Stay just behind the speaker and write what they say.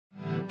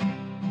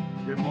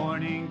Good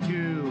morning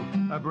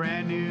to a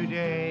brand new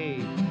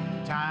day.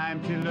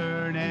 Time to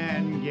learn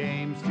and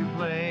games to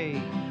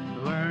play.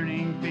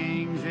 Learning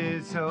things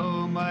is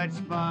so much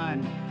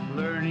fun.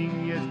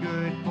 Learning is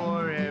good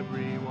for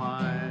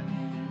everyone.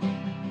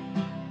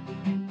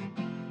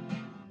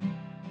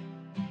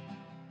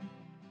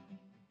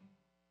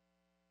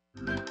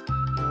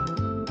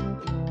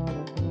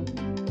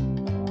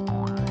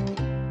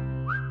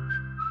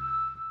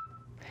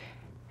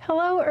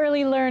 Hello,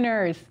 early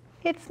learners.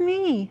 It's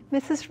me,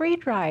 Mrs.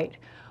 Readwright,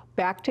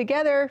 back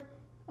together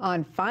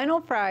on Final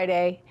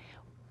Friday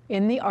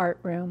in the art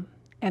room.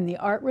 And the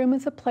art room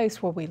is a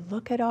place where we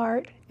look at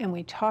art and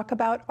we talk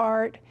about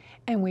art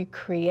and we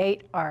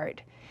create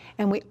art.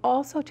 And we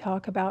also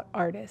talk about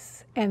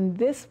artists. And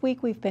this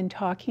week we've been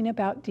talking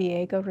about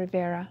Diego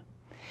Rivera.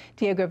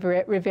 Diego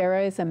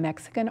Rivera is a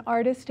Mexican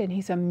artist and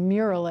he's a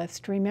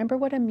muralist. Remember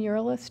what a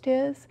muralist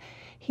is?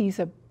 He's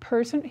a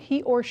person,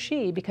 he or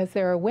she, because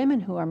there are women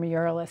who are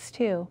muralists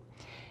too.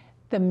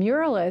 The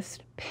muralist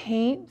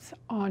paints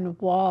on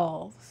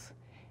walls,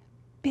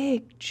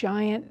 big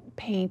giant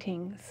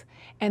paintings,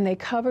 and they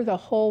cover the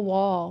whole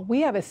wall.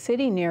 We have a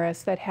city near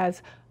us that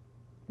has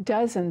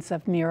dozens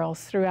of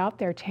murals throughout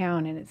their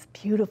town, and it's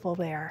beautiful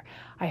there.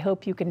 I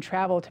hope you can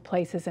travel to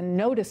places and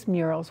notice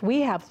murals.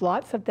 We have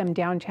lots of them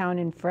downtown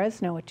in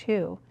Fresno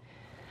too.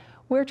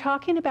 We're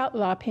talking about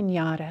La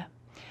Piñata.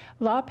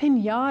 La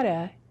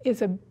Piñata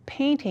is a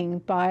painting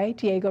by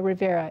Diego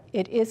Rivera.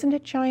 It isn't a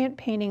giant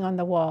painting on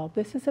the wall.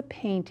 This is a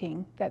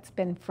painting that's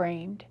been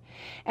framed.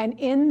 And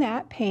in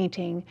that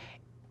painting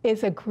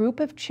is a group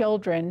of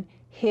children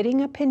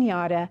hitting a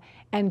piñata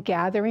and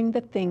gathering the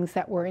things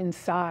that were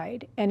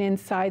inside. And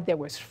inside there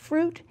was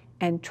fruit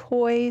and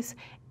toys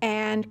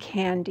and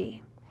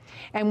candy.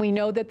 And we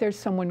know that there's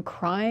someone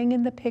crying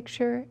in the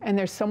picture, and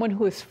there's someone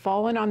who has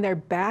fallen on their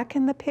back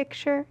in the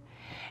picture.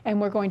 And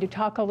we're going to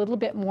talk a little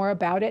bit more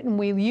about it. And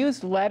we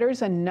used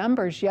letters and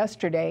numbers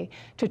yesterday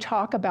to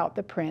talk about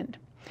the print.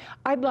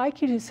 I'd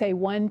like you to say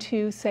 1,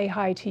 2, say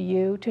hi to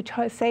you,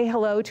 to say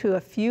hello to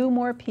a few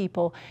more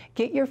people.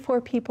 Get your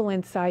 4 people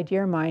inside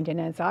your mind. And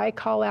as I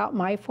call out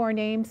my 4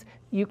 names,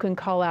 you can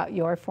call out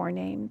your 4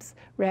 names.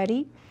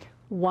 Ready?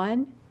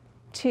 1,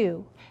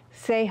 2.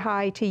 Say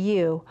hi to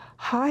you.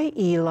 Hi,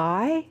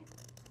 Eli.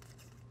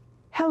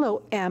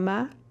 Hello,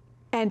 Emma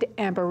and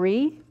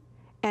Emery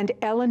and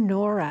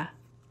Eleonora.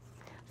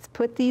 Let's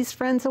put these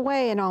friends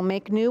away and I'll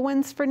make new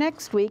ones for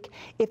next week.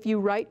 If you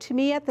write to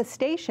me at the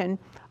station,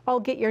 I'll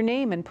get your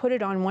name and put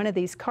it on one of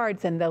these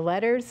cards, and the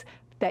letters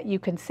that you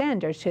can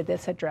send are to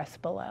this address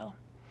below.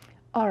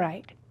 All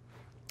right,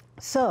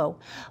 so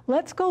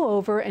let's go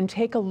over and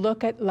take a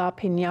look at La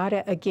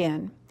Piñata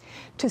again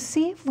to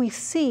see if we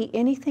see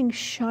anything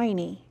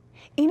shiny,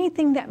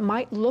 anything that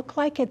might look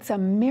like it's a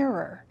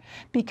mirror.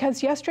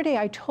 Because yesterday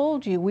I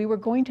told you we were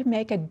going to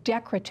make a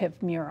decorative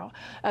mirror.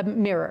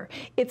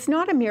 It's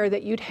not a mirror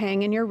that you'd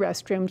hang in your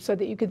restroom so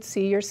that you could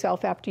see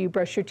yourself after you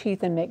brush your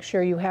teeth and make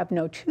sure you have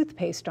no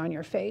toothpaste on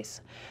your face.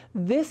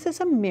 This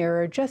is a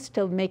mirror just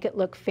to make it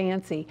look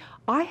fancy.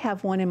 I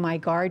have one in my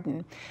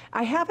garden.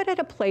 I have it at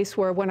a place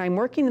where when I'm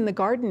working in the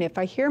garden, if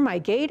I hear my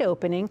gate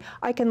opening,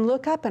 I can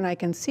look up and I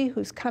can see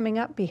who's coming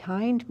up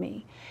behind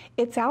me.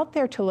 It's out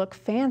there to look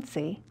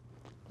fancy,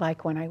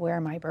 like when I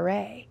wear my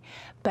beret.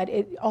 But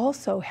it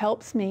also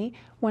helps me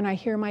when I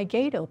hear my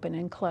gate open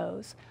and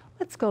close.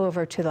 Let's go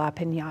over to La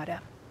Piñata.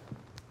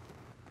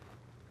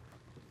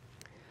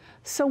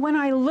 So when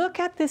I look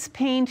at this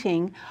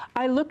painting,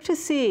 I look to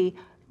see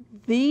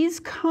these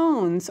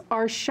cones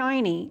are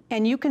shiny,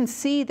 and you can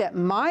see that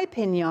my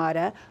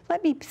piñata,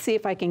 let me see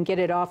if I can get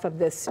it off of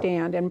this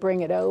stand and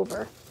bring it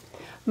over.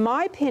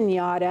 My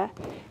piñata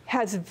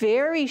has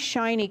very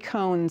shiny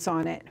cones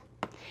on it,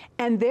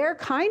 and they're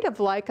kind of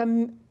like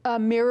a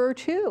mirror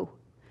too.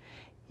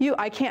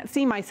 I can't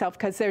see myself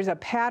because there's a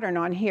pattern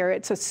on here.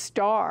 It's a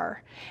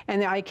star.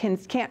 And I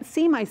can't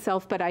see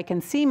myself, but I can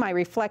see my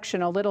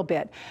reflection a little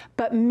bit.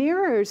 But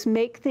mirrors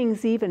make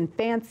things even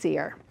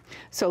fancier.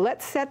 So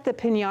let's set the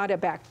piñata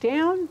back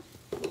down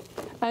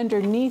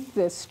underneath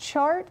this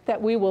chart that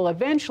we will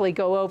eventually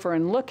go over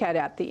and look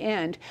at the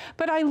end.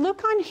 But I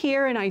look on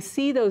here and I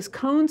see those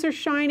cones are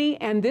shiny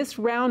and this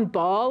round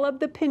ball of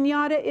the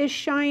piñata is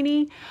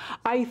shiny.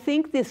 I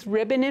think this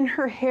ribbon in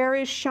her hair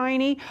is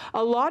shiny.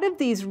 A lot of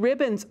these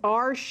ribbons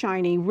are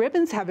shiny.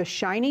 Ribbons have a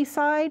shiny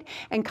side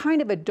and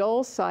kind of a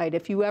dull side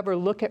if you ever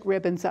look at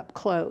ribbons up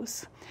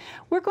close.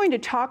 We're going to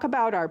talk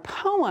about our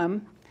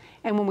poem,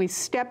 and when we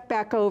step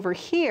back over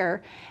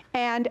here,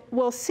 and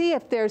we'll see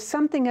if there's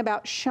something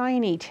about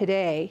shiny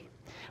today.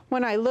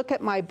 When I look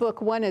at my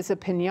book, One is a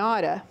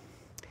Piñata,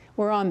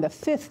 we're on the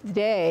 5th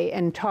day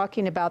and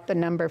talking about the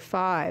number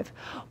 5.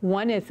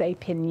 One is a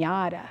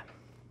piñata.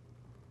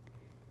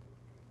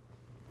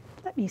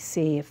 Let me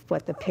see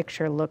what the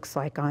picture looks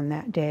like on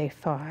that day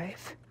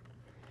 5.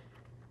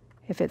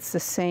 If it's the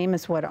same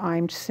as what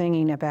I'm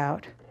singing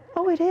about.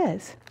 Oh, it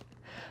is.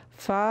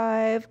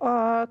 5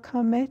 are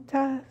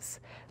cometas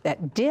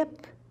that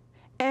dip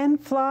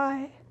and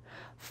fly.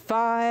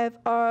 5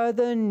 are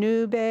the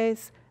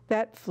nubes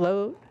that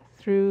float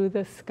through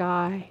the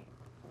sky.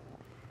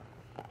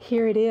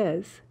 Here it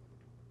is.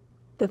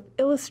 The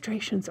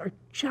illustrations are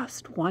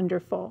just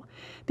wonderful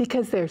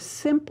because they're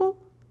simple,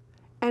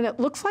 and it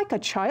looks like a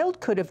child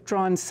could have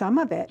drawn some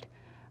of it,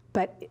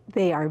 but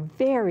they are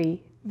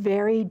very,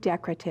 very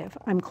decorative.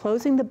 I'm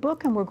closing the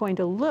book and we're going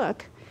to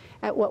look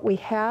at what we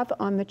have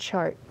on the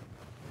chart.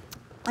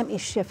 Let me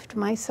shift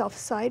myself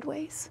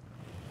sideways.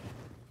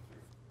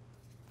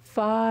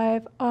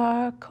 5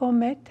 are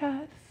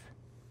cometas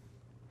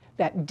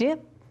that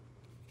dip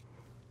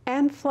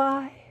and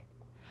fly.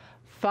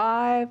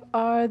 5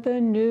 are the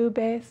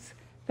nubes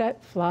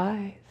that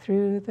fly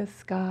through the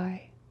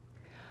sky.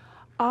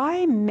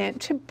 I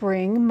meant to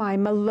bring my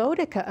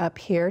melodica up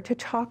here to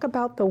talk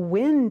about the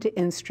wind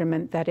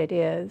instrument that it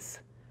is.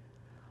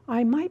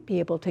 I might be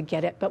able to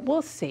get it, but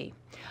we'll see.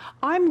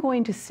 I'm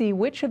going to see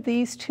which of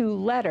these 2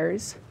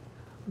 letters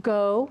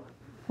go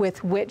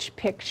with which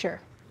picture.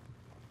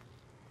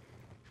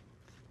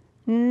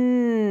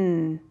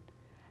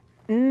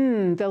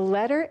 The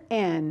letter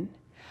N.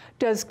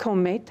 Does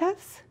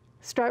cometas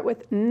start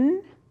with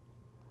N,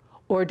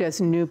 or does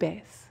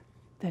nubes?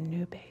 The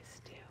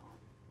nubes do.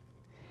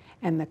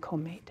 And the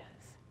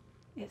cometas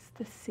is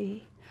the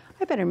C.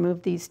 I better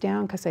move these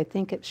down because I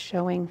think it's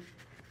showing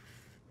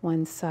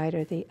one side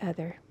or the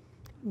other.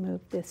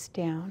 Move this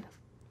down.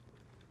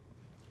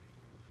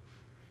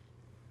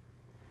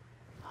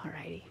 All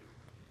righty.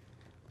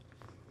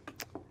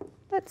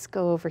 Let's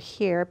go over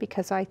here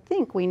because I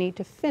think we need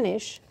to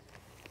finish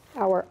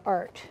our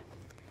art.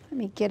 Let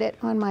me get it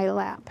on my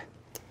lap.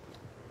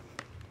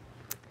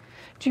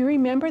 Do you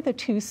remember the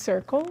 2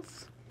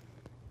 circles?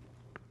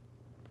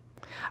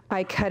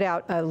 I cut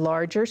out a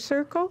larger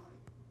circle,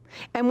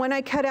 and when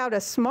I cut out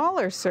a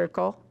smaller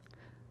circle,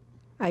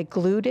 I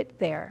glued it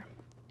there.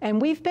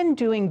 And we've been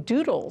doing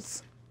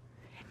doodles.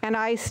 And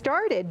I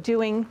started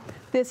doing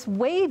this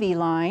wavy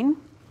line.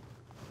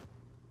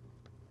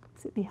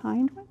 Is it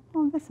behind one?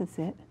 Oh, this is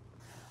it.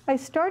 I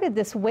started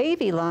this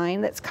wavy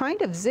line that's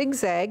kind of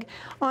zigzag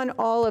on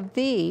all of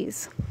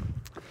these.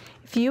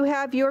 If you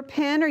have your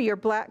pen or your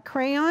black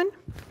crayon,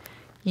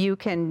 you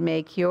can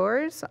make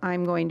yours.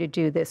 I'm going to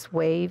do this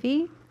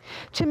wavy.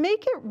 To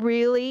make it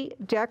really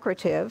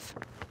decorative,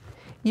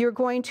 you're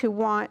going to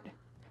want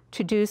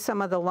to do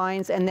some of the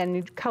lines and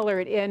then color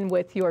it in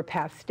with your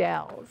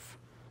pastels.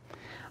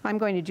 I'm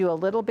going to do a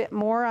little bit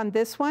more on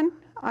this one.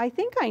 I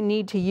think I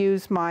need to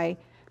use my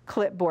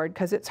clipboard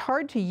because it's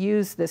hard to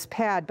use this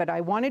pad, but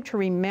I wanted to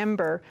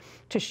remember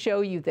to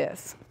show you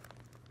this.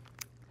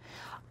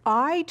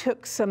 I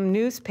took some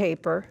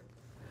newspaper,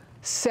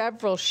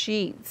 several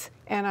sheets,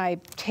 and I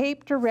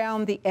taped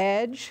around the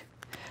edge.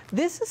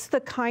 This is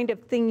the kind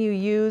of thing you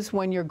use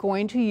when you're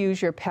going to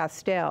use your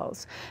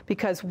pastels,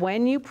 because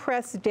when you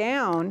press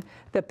down,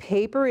 the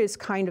paper is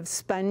kind of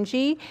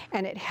spongy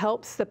and it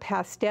helps the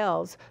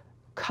pastels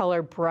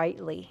color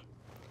brightly.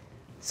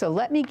 So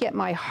let me get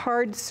my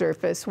hard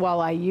surface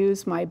while I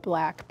use my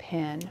black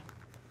pen.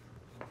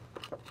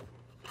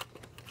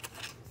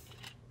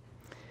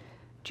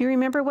 Do you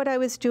remember what I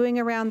was doing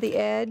around the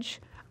edge?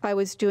 I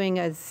was doing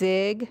a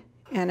zig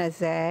and a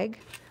zag.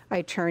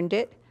 I turned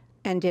it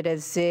and did a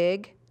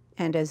zig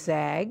and a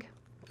zag.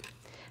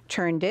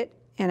 Turned it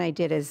and I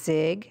did a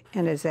zig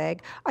and a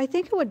zag. I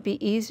think it would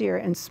be easier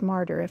and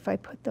smarter if I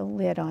put the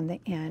lid on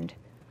the end.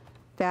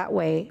 That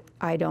way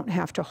I don't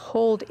have to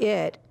hold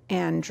it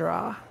and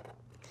draw.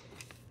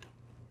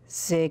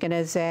 Zig and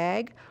a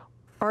zag.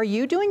 Are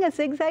you doing a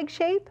zigzag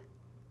shape?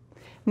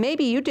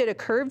 Maybe you did a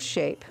curved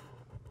shape,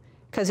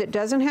 because it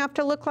doesn't have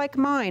to look like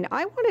mine.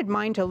 I wanted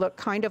mine to look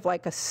kind of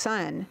like a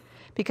sun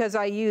because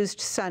I used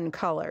sun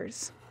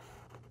colors.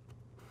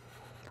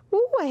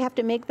 Ooh, I have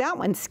to make that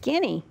one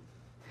skinny.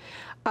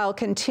 I'll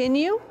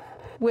continue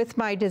with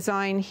my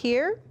design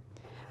here,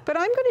 but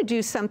I'm going to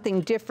do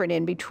something different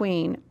in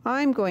between.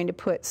 I'm going to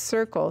put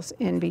circles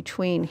in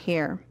between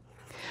here.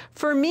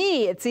 For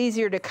me, it's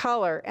easier to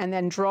color and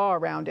then draw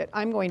around it.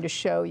 I'm going to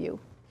show you.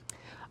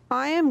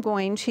 I am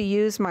going to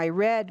use my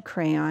red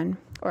crayon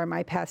or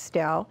my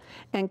pastel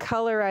and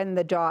color in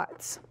the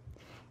dots.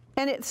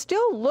 And it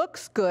still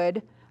looks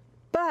good,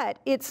 but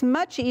it's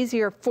much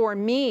easier for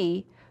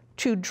me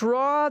to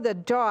draw the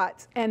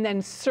dots and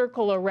then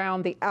circle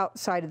around the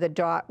outside of the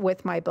dot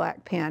with my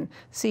black pen.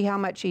 See how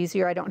much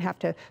easier? I don't have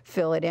to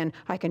fill it in.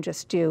 I can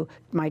just do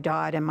my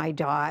dot and my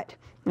dot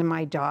and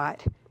my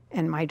dot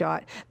and my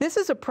dot. This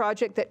is a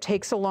project that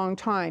takes a long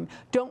time.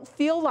 Don't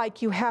feel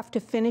like you have to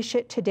finish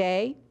it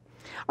today.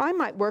 I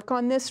might work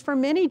on this for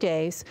many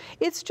days.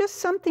 It's just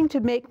something to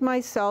make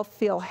myself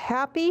feel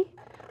happy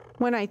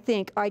when I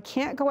think I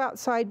can't go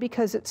outside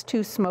because it's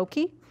too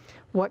smoky.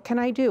 What can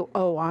I do?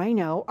 Oh, I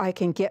know. I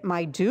can get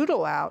my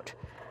doodle out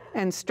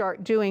and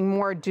start doing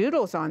more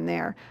doodles on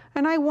there.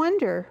 And I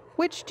wonder,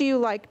 which do you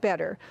like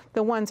better?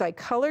 The ones I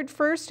colored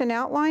first and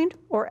outlined,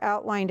 or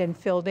outlined and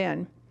filled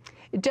in?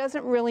 It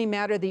doesn't really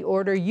matter the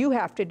order. You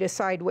have to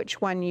decide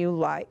which one you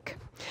like.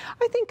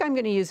 I think I'm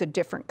going to use a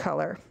different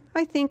color.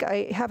 I think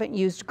I haven't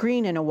used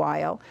green in a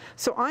while,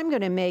 so I'm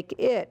going to make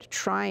it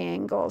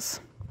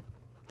triangles.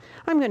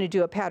 I'm going to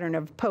do a pattern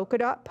of polka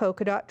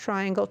dot,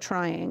 triangle,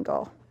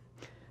 triangle.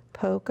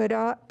 Polka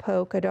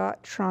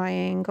dot,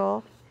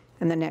 triangle,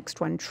 and the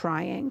next one,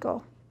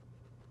 triangle.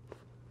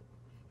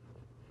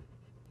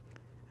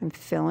 I'm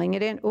filling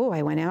it in. Oh,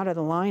 I went out of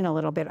the line a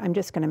little bit. I'm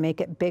just going to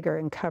make it bigger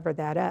and cover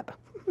that up.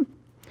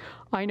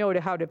 I know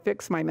how to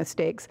fix my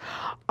mistakes.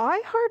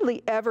 I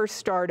hardly ever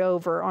start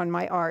over on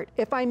my art.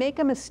 If I make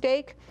a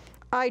mistake,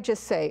 I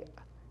just say,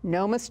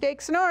 no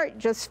mistakes in art,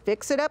 just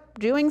fix it up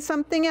doing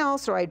something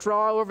else, or I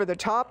draw over the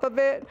top of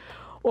it,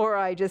 or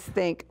I just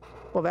think,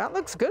 well, that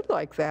looks good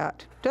like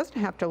that.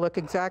 Doesn't have to look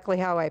exactly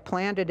how I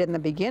planned it in the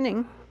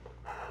beginning.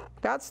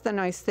 That's the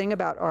nice thing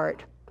about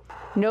art.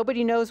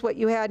 Nobody knows what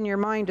you had in your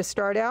mind to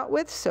start out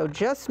with, so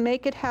just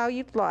make it how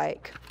you'd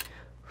like.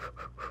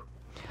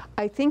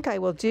 I think I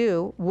will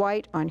do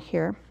white on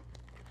here,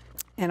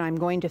 and I'm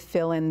going to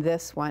fill in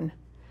this one.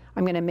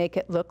 I'm going to make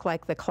it look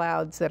like the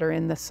clouds that are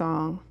in the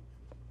song.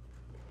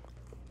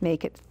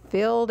 Make it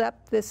filled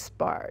up this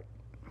part.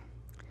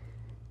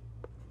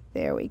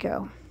 There we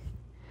go.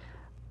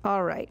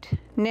 All right,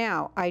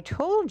 now I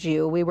told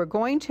you we were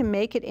going to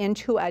make it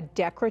into a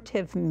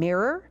decorative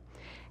mirror.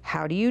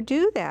 How do you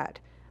do that?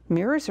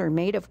 Mirrors are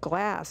made of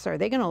glass. Are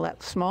they going to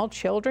let small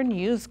children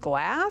use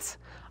glass?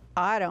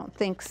 I don't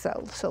think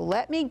so. So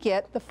let me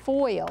get the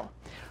foil.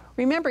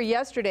 Remember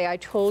yesterday I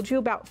told you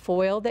about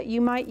foil that you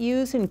might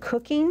use in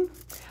cooking?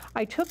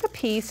 I took a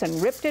piece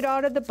and ripped it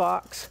out of the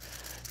box,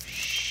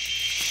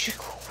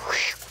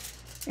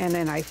 and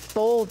then I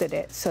folded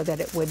it so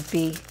that it would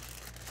be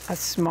a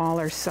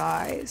smaller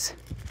size.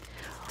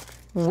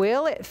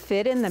 Will it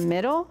fit in the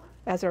middle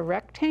as a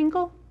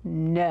rectangle?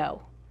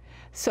 No.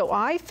 So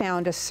I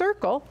found a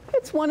circle,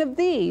 it's one of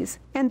these,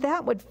 and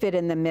that would fit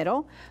in the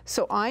middle.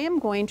 So I am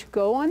going to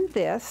go on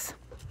this,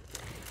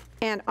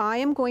 and I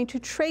am going to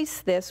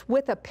trace this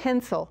with a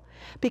pencil,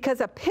 because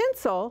a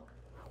pencil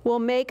will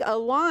make a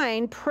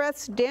line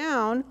pressed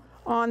down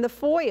on the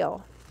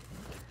foil.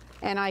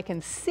 And I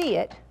can see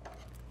it,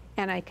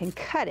 and I can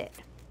cut it.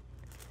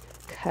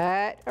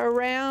 Cut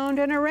around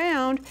and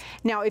around.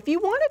 Now, if you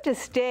want it to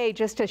stay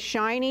just a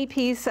shiny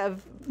piece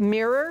of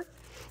mirror,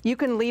 you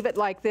can leave it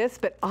like this,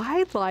 but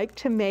I'd like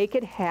to make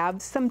it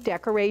have some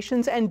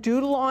decorations and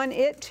doodle on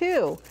it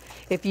too.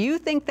 If you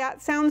think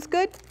that sounds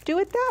good, do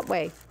it that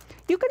way.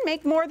 You can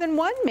make more than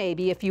one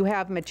maybe if you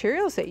have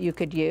materials that you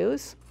could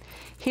use.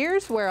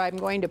 Here's where I'm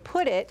going to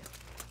put it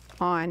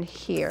on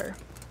here.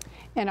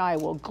 And I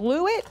will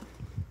glue it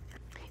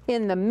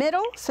in the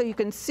middle so you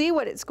can see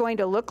what it's going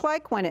to look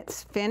like when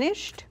it's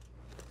finished.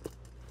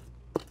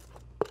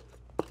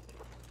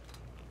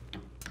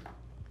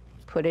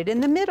 Put it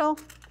in the middle.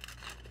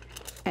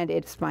 And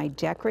it's my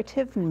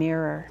decorative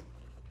mirror.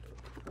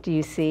 Do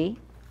you see?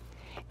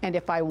 And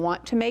if I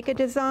want to make a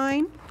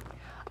design,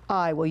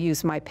 I will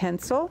use my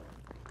pencil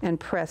and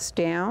press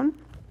down,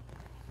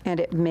 and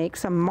it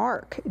makes a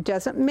mark. It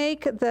doesn't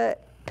make the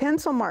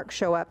pencil mark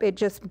show up, it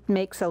just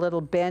makes a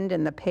little bend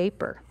in the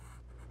paper.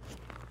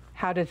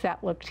 How does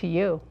that look to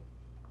you?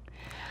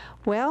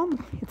 Well,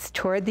 it's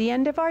toward the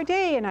end of our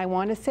day, and I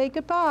want to say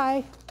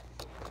goodbye.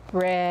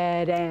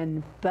 Bread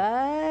and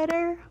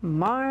butter,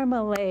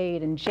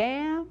 marmalade and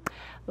jam.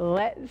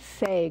 Let's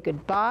say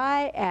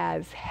goodbye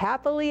as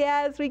happily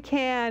as we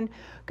can.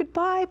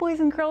 Goodbye, boys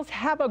and girls.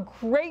 Have a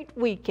great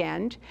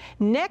weekend.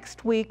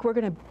 Next week, we're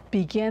going to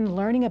begin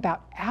learning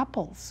about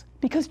apples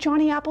because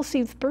Johnny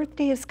Appleseed's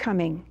birthday is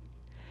coming.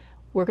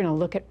 We're going to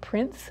look at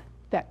prints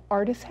that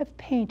artists have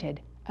painted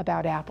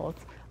about apples.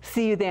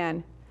 See you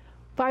then.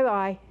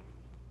 Bye-bye.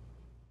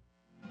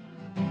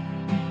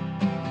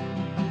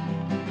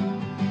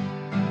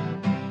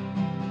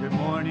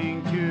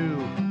 Morning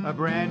to a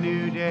brand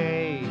new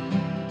day,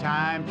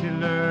 time to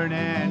learn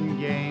and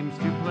games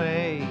to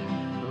play.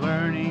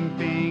 Learning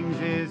things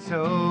is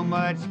so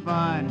much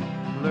fun,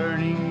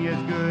 learning is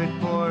good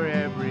for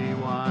everyone.